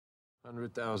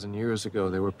100,000 years ago,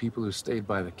 there were people who stayed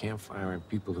by the campfire and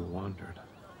people who wandered.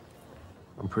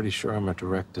 I'm pretty sure I'm a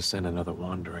direct descendant of the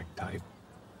wandering type.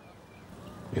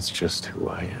 It's just who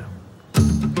I am.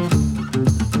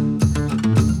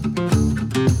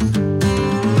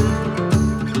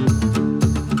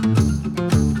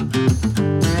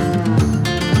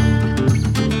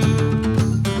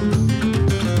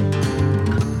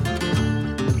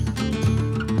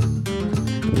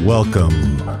 Welcome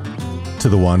to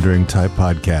the Wandering Type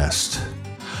Podcast.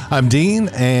 I'm Dean,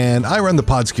 and I run the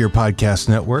Podskier Podcast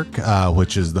Network,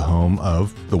 which is the home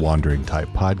of the Wandering Type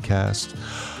Podcast.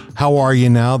 How are you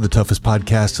now? The toughest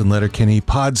podcast in Letterkenny,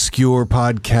 Podskier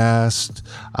Podcast.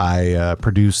 I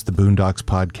produce the Boondocks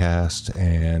Podcast,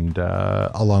 and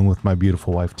along with my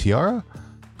beautiful wife, Tiara.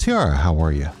 Tiara, how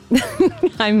are you?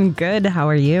 I'm good. How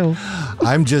are you?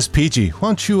 I'm just peachy. Why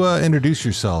don't you introduce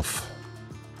yourself?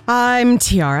 I'm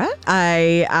Tiara.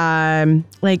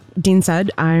 Like Dean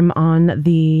said, I'm on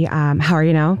the How Are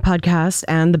You Now podcast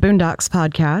and the Boondocks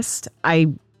podcast.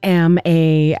 I am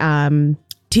a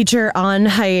teacher on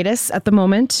hiatus at the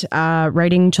moment,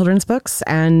 writing children's books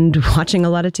and watching a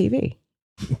lot of TV.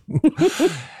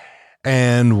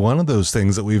 And one of those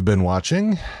things that we've been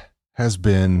watching has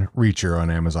been Reacher on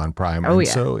Amazon Prime. Oh, and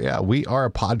yeah. So, yeah, we are a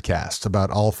podcast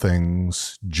about all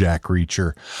things Jack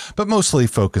Reacher, but mostly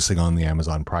focusing on the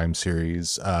Amazon Prime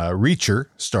series, Reacher,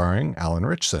 starring Alan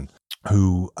Ritchson,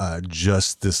 who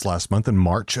just this last month in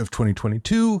March of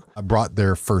 2022 brought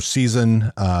their first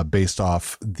season based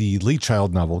off the Lee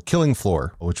Child novel Killing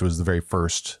Floor, which was the very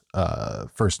first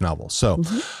novel. So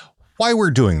why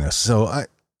we're doing this. So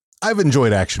I've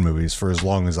enjoyed action movies for as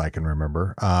long as I can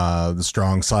remember. The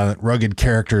strong, silent, rugged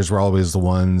characters were always the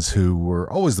ones who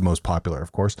were always the most popular,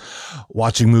 of course.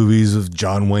 Watching movies of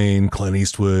John Wayne, Clint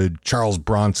Eastwood, Charles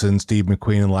Bronson, Steve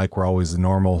McQueen, and like were always the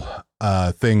normal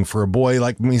thing for a boy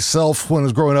like myself when I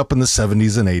was growing up in the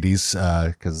 70s and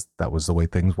 80s, because that was the way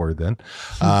things were then.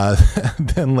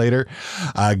 Then later,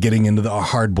 getting into the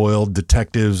hard-boiled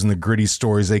detectives and the gritty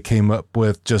stories they came up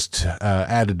with just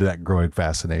added to that growing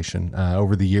fascination.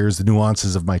 Over the years, the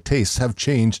nuances of my tastes have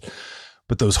changed,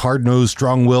 but those hard-nosed,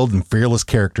 strong-willed, and fearless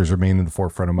characters remain in the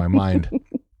forefront of my mind.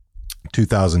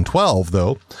 2012,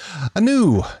 though, a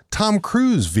new Tom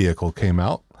Cruise vehicle came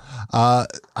out. I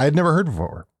had never heard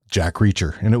before. Jack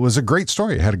Reacher, and it was a great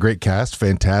story. It had a great cast,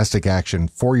 fantastic action.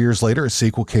 4 years later, a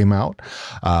sequel came out,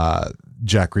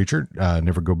 Jack Reacher,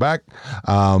 Never Go Back,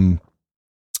 and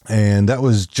that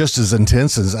was just as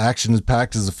intense, as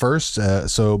action-packed as the first.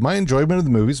 So my enjoyment of the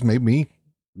movies made me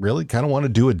really kind of want to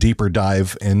do a deeper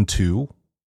dive into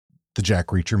the Jack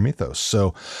Reacher mythos.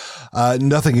 So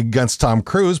nothing against Tom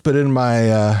Cruise, but in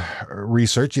my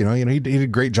research, he did a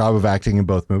great job of acting in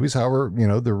both movies. However,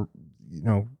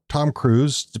 Tom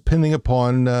Cruise, depending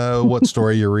upon what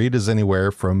story you read, is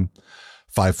anywhere from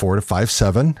 5'4" to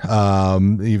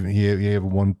 5'7". He had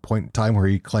one point in time where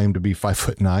he claimed to be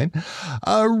 5'9".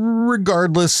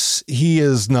 Regardless, he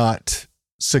is not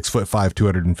 6'5",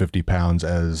 250 pounds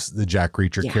as the Jack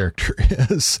Reacher character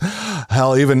is.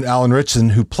 Hell, even Alan Ritchson,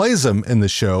 who plays him in the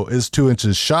show, is 2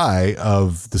 inches shy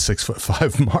of the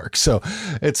 6'5" mark. So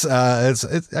it's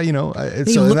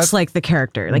he looks like the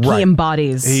character, like right. He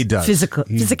embodies. He does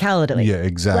physicality. Yeah,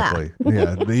 exactly.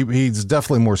 Yeah, he's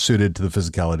definitely more suited to the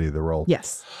physicality of the role.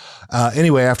 Yes.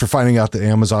 Anyway, after finding out that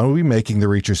Amazon would be making the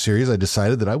Reacher series, I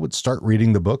decided that I would start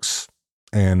reading the books.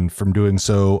 And from doing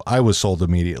so, I was sold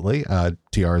immediately.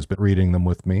 TR has been reading them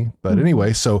with me. But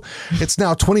anyway, so it's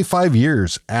now 25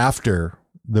 years after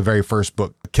the very first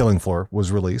book, Killing Floor,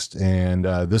 was released. And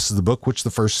this is the book which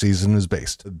the first season is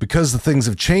based. Because the things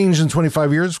have changed in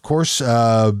 25 years, of course,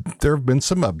 there have been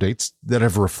some updates that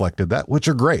have reflected that, which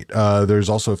are great. There's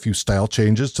also a few style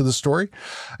changes to the story.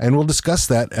 And we'll discuss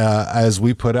that as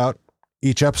we put out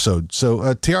each episode.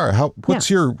 So Tiara, what's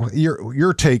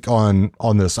your take on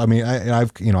this? I mean,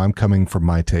 I'm coming from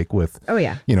my take with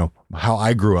how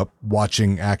I grew up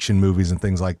watching action movies and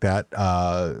things like that.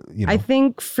 I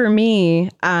think for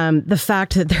me, the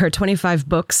fact that there are 25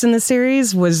 books in the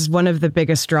series was one of the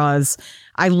biggest draws.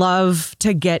 I love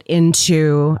to get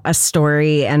into a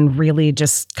story and really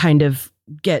just kind of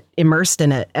get immersed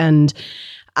in it. And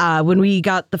when we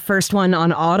got the first one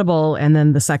on Audible and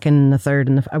then the second and the third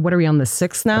and what are we on, the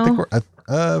sixth now? I think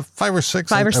we're 5 or 6.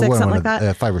 5 or 6, something like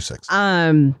that. 5 or 6.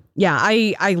 Yeah,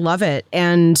 I love it.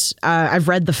 And I've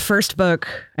read the first book,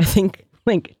 I think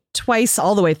like twice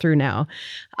all the way through now.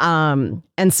 And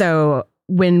so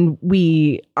when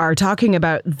we are talking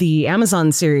about the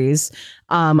Amazon series,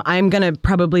 I'm going to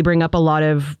probably bring up a lot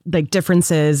of like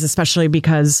differences, especially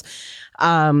because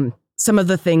some of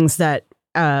the things that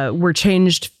were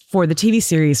changed for the TV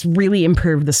series really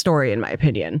improved the story, in my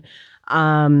opinion.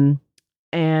 And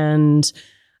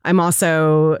I'm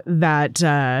also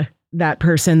that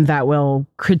person that will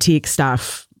critique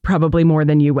stuff probably more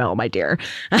than you will, my dear.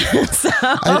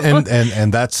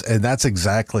 And that's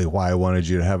exactly why I wanted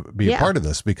you to be a part of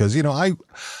this, because, you know,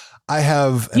 I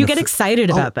have you get excited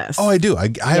about this. Oh, I do. I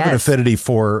have an affinity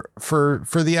for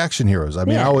the action heroes. I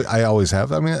mean, I always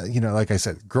have. I mean, you know, like I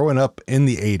said, growing up in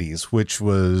the 80s, which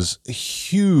was a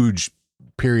huge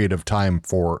period of time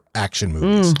for action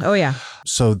movies. Oh yeah.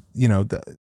 So, you know,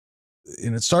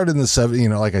 and it started in the 70s, you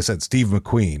know, like I said, Steve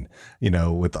McQueen, you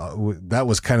know, with that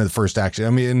was kind of the first action.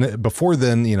 I mean, before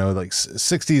then, you know, like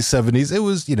 60s, 70s, it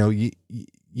was, you know, you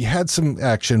had some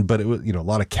action, but it was, you know, a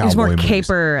lot of cowboy movies. It was more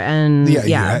caper and you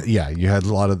had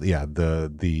a lot of a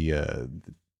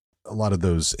lot of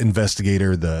those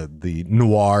investigator, the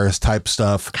noir type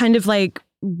stuff, kind of like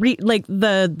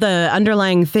the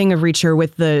underlying thing of Reacher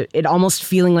with it almost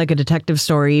feeling like a detective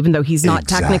story, even though he's not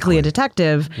technically a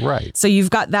detective. Right. So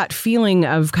you've got that feeling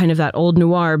of kind of that old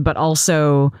noir, but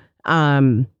also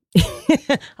a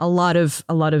lot of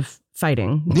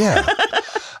fighting. Yeah.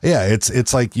 Yeah,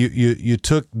 it's like you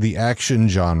took the action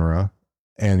genre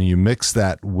and you mix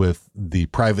that with the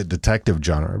private detective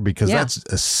genre, because that's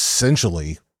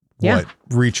essentially what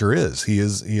Reacher is. He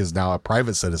is now a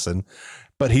private citizen,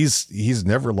 but he's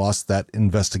never lost that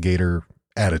investigator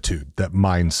attitude, that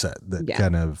mindset, that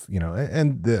kind of, you know,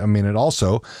 and I mean, it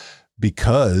also,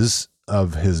 because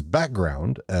of his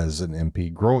background as an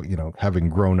MP, having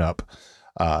grown up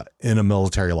in a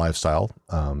military lifestyle,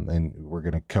 and we're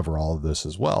going to cover all of this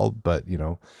as well, but, you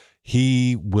know,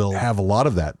 he will have a lot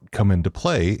of that come into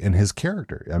play in his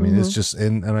character. I mean, it's just,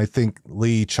 and I think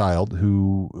Lee Child,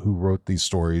 who wrote these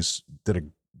stories, did a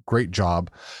great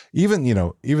job, even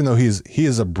though he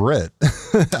is a Brit.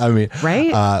 I mean,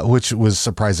 right. Which was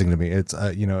surprising to me. It's,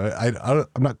 you know, I'm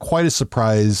not quite as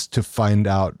surprised to find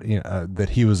out, you know, that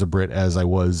he was a Brit as I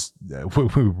was, we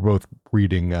were both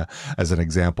reading, as an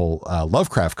example,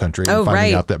 Lovecraft Country, and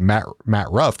finding out that Matt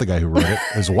Ruff, the guy who wrote it,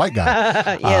 is a white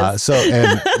guy.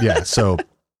 So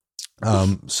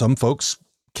some folks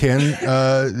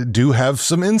do have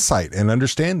some insight and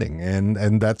understanding,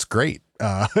 and that's great.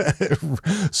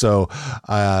 So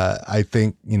I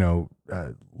think, you know,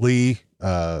 Lee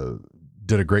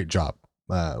did a great job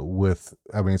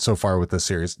so far with this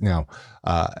series. Now,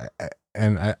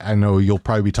 and I know you'll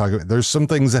probably be talking, there's some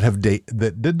things that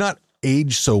that did not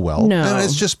age so well. No, and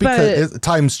it's just because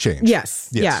times change. Yes.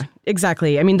 Yeah,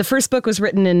 exactly. I mean, the first book was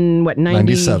written in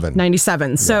 97.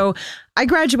 Yeah. So I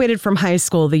graduated from high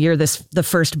school the year the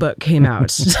first book came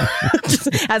out.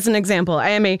 As an example, I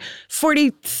am a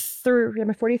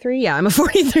 43? Yeah, I'm a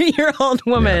 43-year-old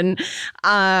woman.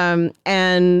 Yeah.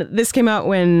 And this came out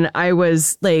when I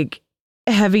was like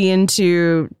heavy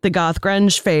into the goth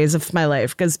grunge phase of my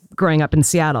life, because growing up in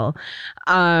Seattle,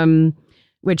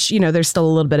 which, you know, there's still a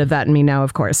little bit of that in me now,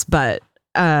 of course, but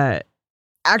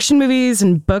action movies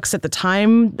and books at the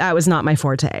time, that was not my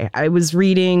forte. I was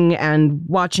reading and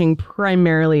watching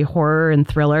primarily horror and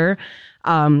thriller,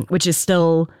 which is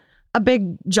still a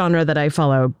big genre that I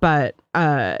follow. But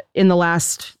in the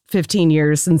last 15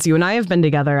 years since you and I have been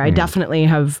together, I definitely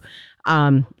have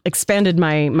expanded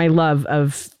my love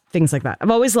of things like that.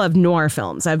 I've always loved noir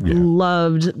films. I've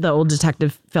loved the old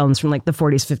detective films from like the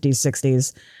 40s,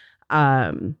 50s,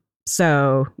 60s.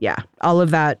 So yeah, all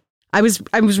of that. I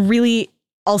was really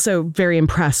also very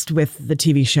impressed with the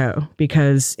TV show,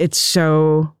 because it's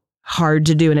so hard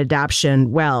to do an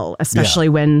adaptation well, especially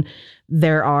when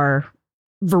there are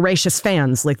voracious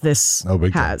fans like this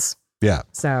has. Yeah.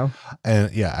 So,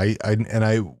 and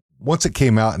I once it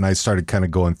came out and I started kind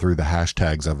of going through the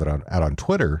hashtags of it out on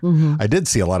Twitter, I did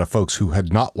see a lot of folks who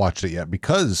had not watched it yet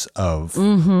because of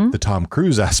the Tom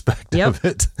Cruise aspect of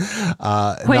it.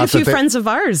 Quite a few friends of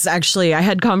ours, actually. I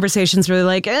had conversations where they're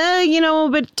like, you know,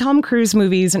 but Tom Cruise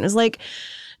movies. And it was like,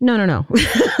 no.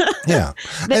 Yeah.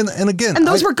 And again, and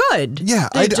those were good. Yeah.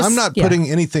 I'm not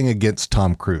putting anything against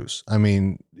Tom Cruise. I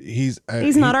mean, he's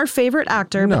not our favorite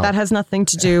actor, but that has nothing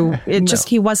to do.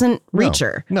 He wasn't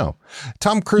Reacher. No,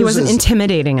 Tom Cruise. He wasn't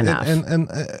intimidating enough.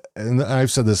 And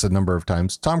I've said this a number of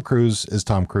times. Tom Cruise is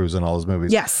Tom Cruise in all his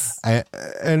movies. Yes.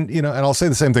 And I'll say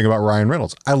the same thing about Ryan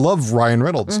Reynolds. I love Ryan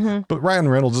Reynolds, but Ryan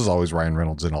Reynolds is always Ryan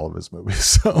Reynolds in all of his movies.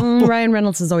 So Ryan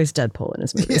Reynolds is always Deadpool in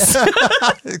his movies.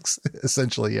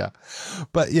 Essentially, yeah.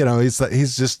 But you know, he's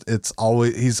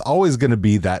always going to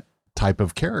be that type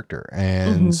of character.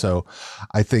 And so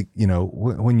I think, you know,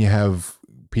 when you have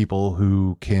people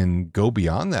who can go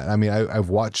beyond that, I mean, I've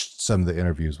watched some of the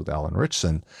interviews with Alan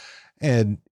Ritchson,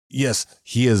 and yes,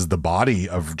 he is the body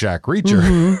of Jack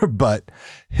Reacher, but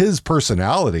his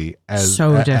personality as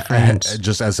so different,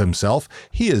 just as himself,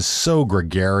 he is so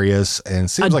gregarious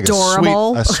and seems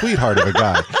adorable. like a sweetheart of a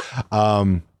guy.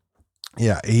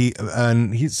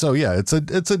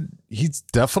 He's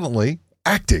definitely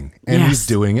acting, and he's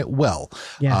doing it well.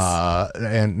 Yes.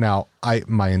 And now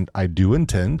I do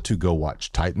intend to go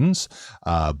watch Titans,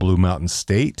 Blue Mountain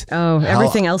State. Oh,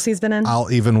 everything else he's been in.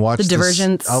 I'll even watch the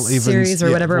Divergent series or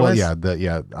whatever it was.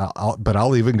 But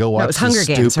I'll even go watch. That was Hunger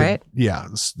Games, right? Yeah,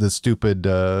 the stupid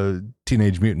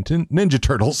Teenage Mutant Ninja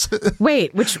Turtles.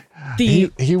 Wait, which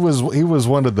he was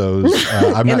one of those.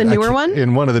 In the newer one?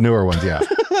 In one of the newer ones, yeah.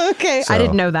 Okay, so, I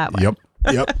didn't know that one.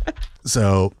 Yep.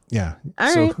 So yeah.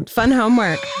 All right. Fun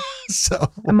homework.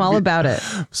 So I'm all about it.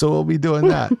 So we'll be doing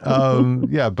that.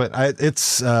 But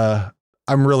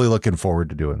I'm really looking forward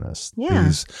to doing this.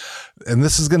 Yeah. And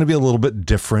this is going to be a little bit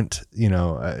different,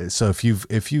 so if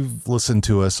you've listened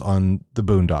to us on the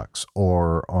Boondocks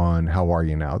or on How Are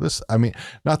You Now,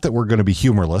 not that we're going to be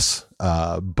humorless,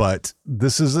 but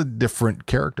this is a different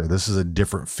character. This is a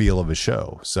different feel of a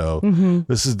show. So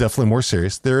this is definitely more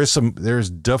serious. There's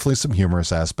definitely some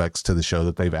humorous aspects to the show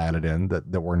that they've added in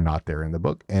that were not there in the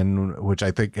book, and which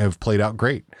I think have played out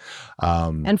great.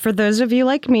 And for those of you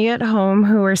like me at home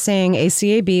who are saying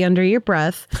ACAB under your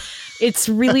breath, it's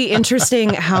really interesting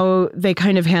how they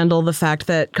kind of handle the fact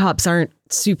that cops aren't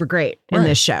super great in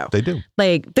this show. They do.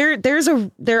 Like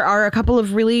there are a couple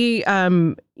of really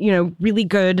really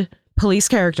good police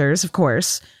characters, of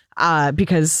course,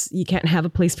 because you can't have a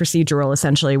police procedural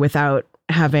essentially without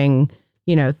having,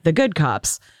 the good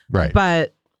cops. Right.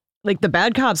 But like the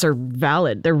bad cops are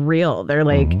valid. They're real. They're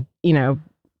like,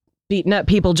 beating up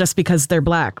people just because they're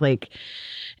black. Like,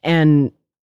 and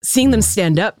seeing them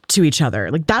stand up to each other.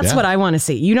 Like that's what I want to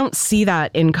see. You don't see that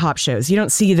in cop shows. You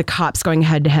don't see the cops going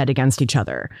head to head against each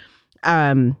other.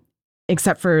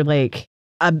 Except for like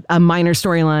a minor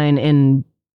storyline in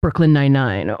Brooklyn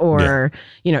Nine-Nine or,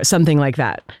 something like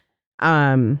that.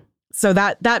 So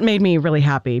that made me really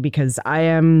happy because I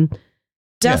am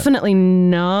definitely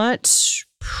not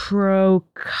pro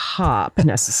cop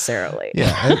necessarily.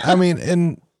 Yeah.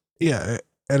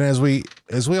 And as we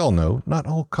all know, not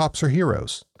all cops are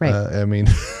heroes. Right. And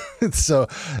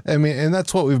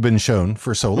that's what we've been shown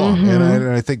for so long. And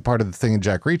I think part of the thing in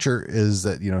Jack Reacher is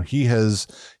that, he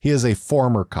is a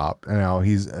former cop, and now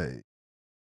he's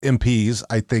MPs.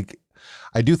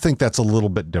 I do think that's a little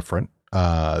bit different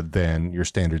than your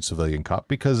standard civilian cop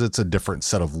because it's a different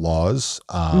set of laws.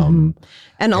 And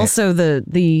also the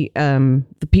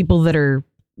people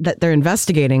that they're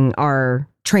investigating are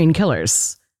trained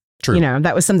killers. True.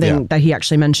 That was something that he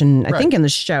actually mentioned, I think in the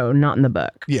show, not in the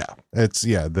book. Yeah.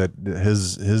 That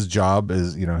his job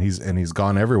is, he's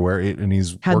gone everywhere and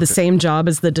he's had the same job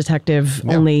as the detective,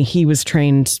 only he was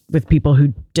trained with people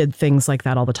who did things like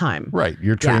that all the time. Right.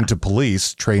 You're trained to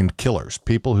police trained killers,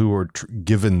 people who are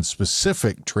given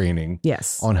specific training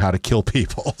on how to kill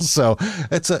people. So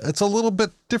it's a little bit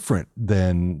different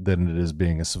than it is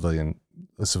being a civilian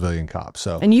cop.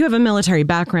 So, and you have a military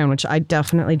background, which I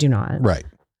definitely do not. Right.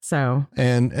 So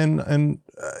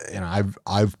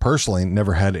I've personally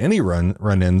never had any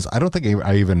run-ins. I don't think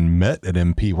I even met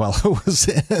an MP while I was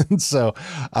in. So,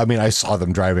 I saw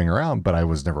them driving around, but I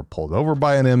was never pulled over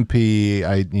by an MP.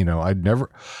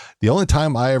 The only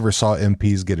time I ever saw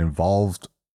MPs get involved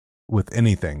with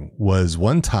anything was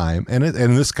one time, and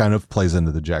this kind of plays into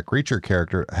the Jack Reacher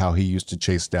character, how he used to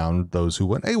chase down those who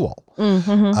went AWOL.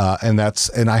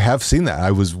 And I have seen that.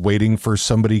 I was waiting for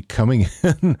somebody coming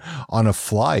in on a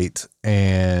flight,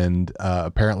 and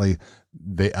apparently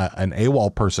an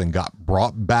AWOL person got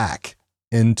brought back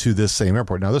into this same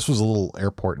airport. Now, this was a little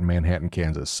airport in Manhattan,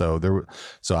 Kansas. So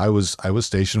I was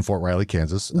stationed in Fort Riley,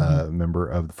 Kansas, member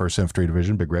of the 1st Infantry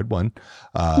Division, Big Red 1.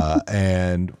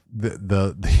 And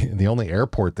the only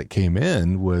airport that came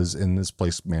in was in this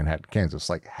place, Manhattan, Kansas,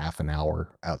 like half an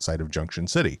hour outside of Junction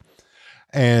City.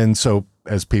 And so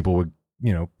as people would,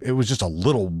 it was just a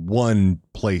little one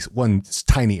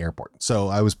tiny airport. So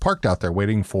I was parked out there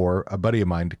waiting for a buddy of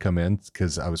mine to come in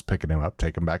because I was picking him up,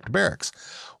 taking him back to barracks.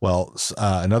 Well,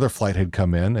 another flight had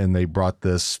come in and they brought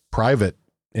this private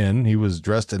in. He was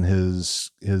dressed in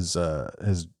his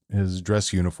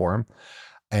dress uniform,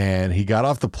 and he got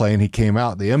off the plane. He came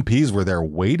out. The MPs were there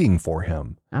waiting for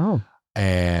him. Oh.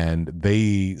 And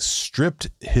they stripped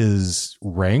his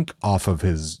rank off of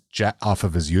his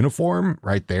uniform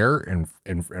right there in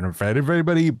front of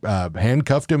everybody,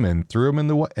 handcuffed him and threw him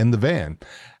in the van.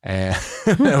 And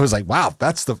I was like, wow,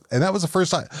 and that was the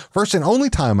first and only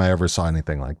time I ever saw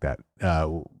anything like that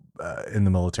in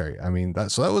the military.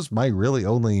 That was my really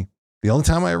only The only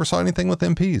time I ever saw anything with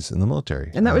MPs in the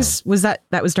military. And that was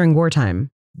during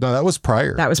wartime. No, that was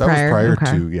prior. That was prior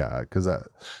okay. To, yeah. Cause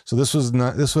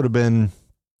this would have been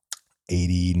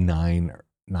 89 or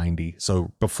 90.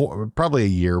 So probably a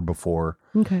year before,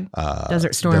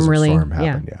 Desert Storm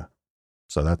happened. Yeah.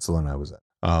 So that's the one I was at.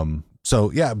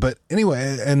 So yeah, but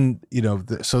anyway, and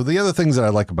so the other things that I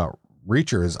like about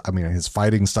Reacher is, I mean, his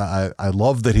fighting style. I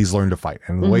love that he's learned to fight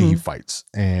and the way he fights.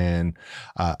 And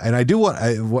I do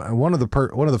one of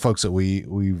the folks that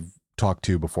we've talked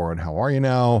to before on How Are You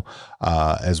Now,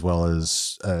 as well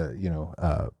as,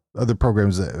 other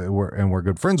programs that we're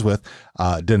good friends with,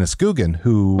 Dennis Coogan,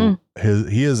 who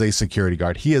he is a security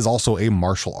guard. He is also a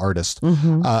martial artist.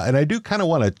 And I do kind of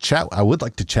want to chat. I would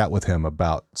like to chat with him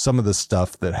about some of the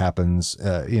stuff that happens,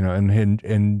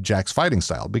 in Jack's fighting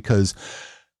style, because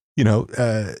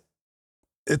it's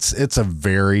a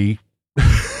very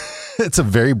it's a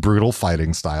very brutal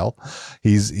fighting style.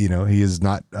 He is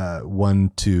not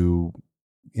one to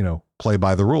play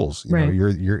by the rules.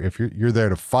 If you're there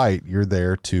to fight, you're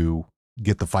there to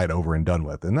get the fight over and done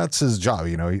with, and that's his job.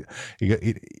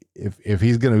 If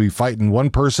he's going to be fighting one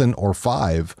person or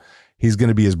five, he's going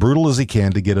to be as brutal as he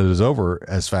can to get it over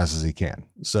as fast as he can.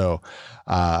 So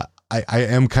I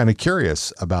am kind of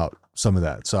curious about some of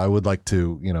that. So I would like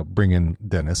to, bring in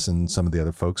Dennis and some of the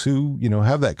other folks who,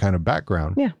 have that kind of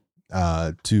background,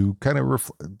 to kind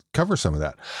of cover some of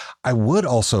that. I would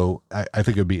also, I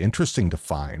think it would be interesting to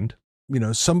find,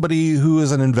 somebody who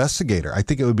is an investigator. I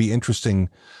think it would be interesting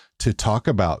to talk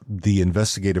about the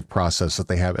investigative process that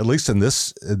they have, at least in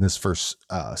this first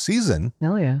season.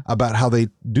 Hell yeah. About how they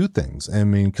do things. I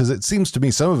mean, because it seems to me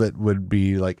some of it would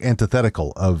be like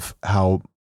antithetical of how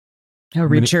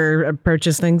Reacher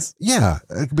approaches things. Yeah,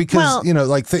 because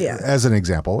as an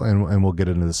example, and we'll get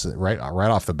into this right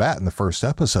off the bat in the first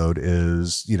episode,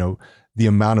 is the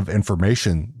amount of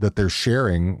information that they're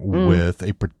sharing with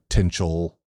a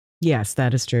potential. Yes,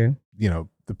 that is true.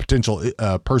 The potential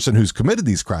person who's committed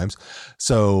these crimes.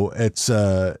 So I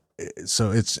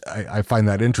find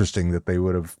that interesting that they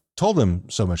would have told him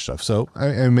so much stuff. So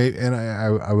I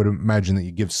would imagine that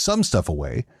you give some stuff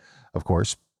away, of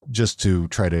course, just to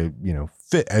try to,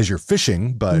 fit as you're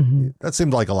fishing, but that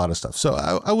seemed like a lot of stuff. So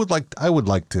I would like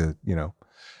to,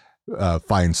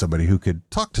 find somebody who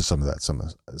could talk to some of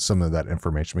that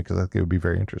information, because I think it would be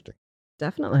very interesting.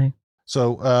 Definitely.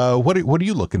 So, what are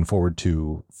you looking forward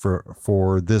to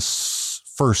for this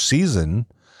first season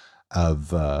of,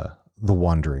 The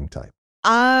Wandering Type?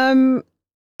 I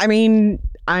mean,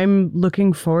 I'm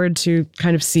looking forward to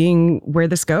kind of seeing where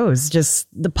this goes, just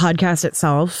the podcast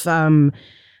itself,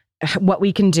 what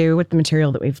we can do with the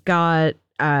material that we've got,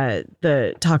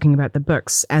 the talking about the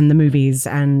books and the movies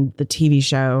and the TV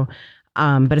show,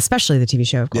 but especially the TV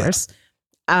show, of course.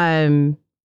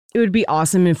 It would be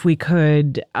awesome if we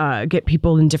could get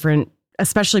people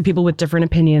especially people with different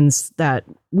opinions that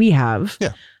we have,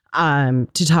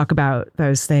 to talk about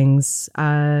those things.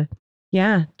 I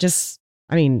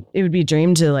mean, it would be a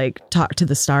dream to like talk to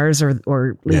the stars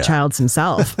or Lee Childs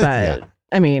himself, but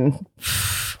I mean,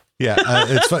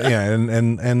 it's fun. Yeah.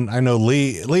 And I know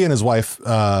Lee and his wife,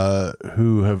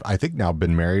 who have, I think, now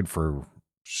been married for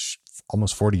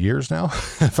almost 40 years now,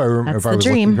 if I was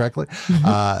looking correctly.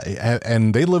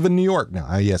 And they live in New York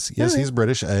now. Yes, he's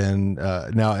British. And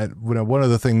now one of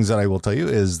the things that I will tell you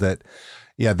is that,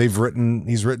 he's written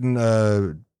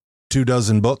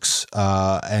 24 books,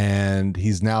 and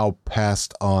he's now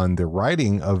passed on the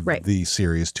writing of the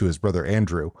series to his brother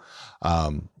Andrew.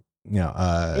 I'm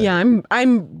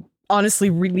honestly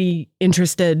really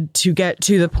interested to get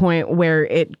to the point where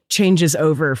it changes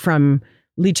over from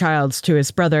Lee Childs to his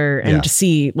brother, and to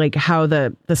see like how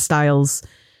the styles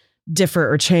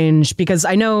differ or change, because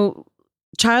I know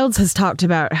Childs has talked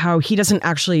about how he doesn't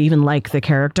actually even like the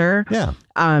character.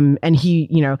 And he,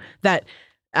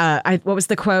 what was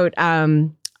the quote?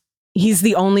 He's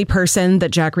the only person that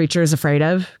Jack Reacher is afraid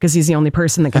of, because he's the only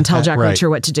person that can tell Jack Reacher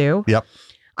what to do. Yep.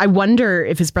 I wonder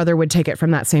if his brother would take it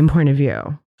from that same point of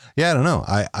view. Yeah, I don't know.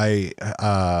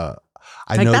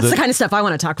 I know that's the kind of stuff I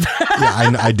want to talk about.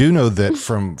 I do know that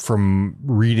from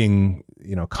reading,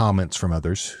 comments from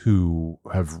others who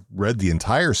have read the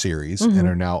entire series and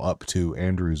are now up to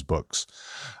Andrew's books,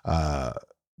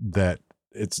 that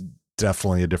it's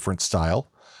definitely a different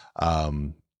style.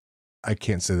 I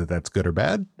can't say that that's good or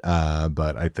bad,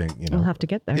 but I think we'll have to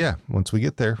get there. Yeah, once we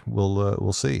get there,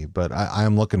 we'll see. But I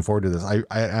am looking forward to this.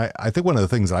 I think one of the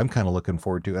things that I'm kind of looking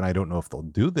forward to, and I don't know if they'll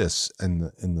do this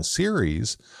in the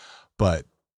series, but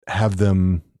have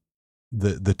them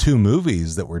the two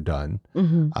movies that were done,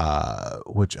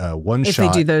 which one if shot.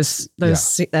 If they do those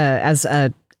as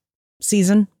a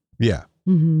season. Yeah.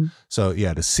 Mm-hmm. So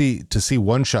yeah, to see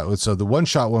one shot. So the one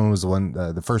shot one was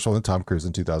the first one with Tom Cruise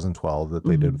in 2012 that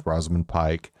they did with Rosamund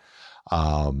Pike,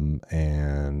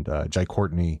 and Jai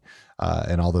Courtney,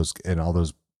 and all those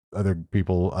other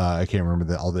people. I can't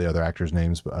remember all the other actors'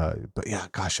 names, but yeah,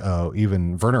 gosh,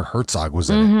 even Werner Herzog was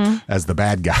in it as the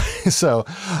bad guy. So,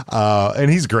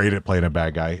 and he's great at playing a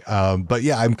bad guy. But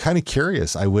yeah, I'm kind of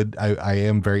curious. I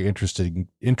am very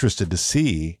interested to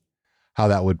see how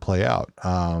that would play out.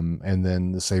 And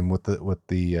then the same with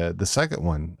the second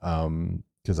one,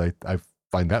 because I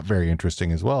find that very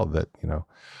interesting as well. That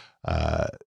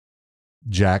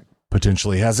Jack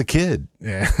potentially has a kid.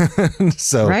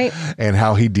 So, right. And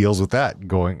how he deals with that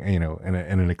going, in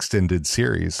an extended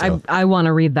series. So. I want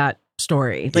to read that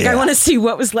story. Like, I want to see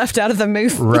what was left out of the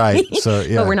movie. Right. So,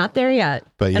 yeah. But we're not there yet.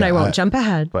 But and I won't jump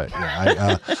ahead. But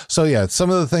yeah, so yeah, some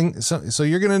of the things. So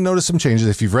you're going to notice some changes.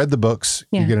 If you've read the books,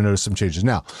 you're going to notice some changes.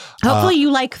 Now, hopefully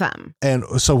you like them. And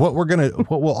so what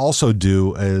we'll also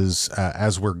do is,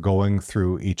 as we're going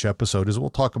through each episode, is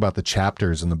we'll talk about the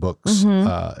chapters in the books,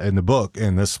 in the book,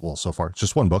 and this, well, so far it's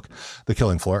just one book, The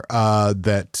Killing Floor,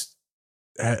 that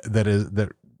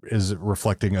is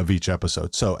reflecting of each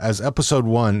episode. So as episode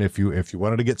 1, if you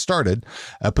wanted to get started,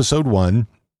 episode 1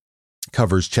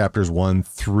 covers chapters 1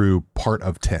 through part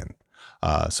of 10.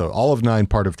 So all of 9,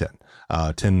 part of 10.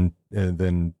 10, and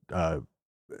then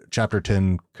chapter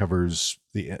 10 covers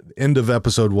the end of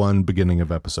episode 1, beginning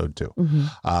of episode 2.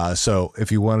 So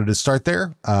if you wanted to start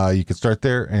there, you could start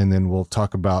there, and then we'll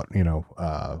talk about,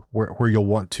 where you'll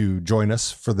want to join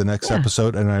us for the next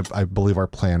episode. And I believe our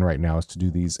plan right now is to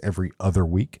do these every other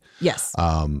week. Yes.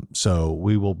 So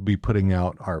we will be putting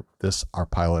out our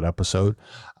pilot episode,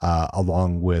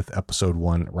 along with episode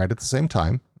 1 right at the same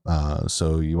time.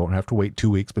 So you won't have to wait 2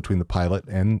 weeks between the pilot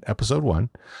and episode 1.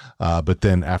 But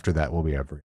then after that will be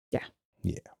every.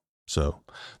 Yeah. So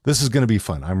this is going to be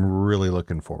fun. I'm really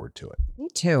looking forward to it. Me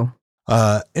too.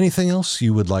 Anything else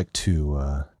you would like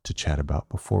to chat about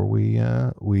before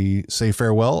we say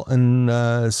farewell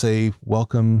and say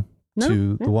welcome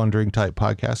to the Wandering Type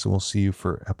podcast, and we'll see you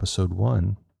for episode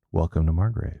 1. Welcome to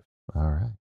Margrave. All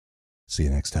right. See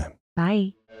you next time.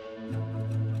 Bye.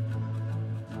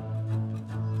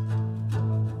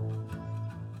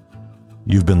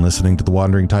 You've been listening to the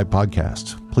Wandering Type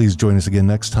podcast. Please join us again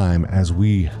next time as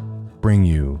we bring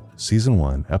you season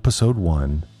 1, episode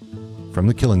 1 from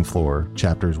The Killing Floor,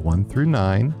 chapters 1 through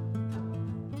 9.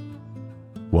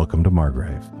 Welcome to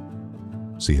Margrave.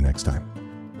 See you next time.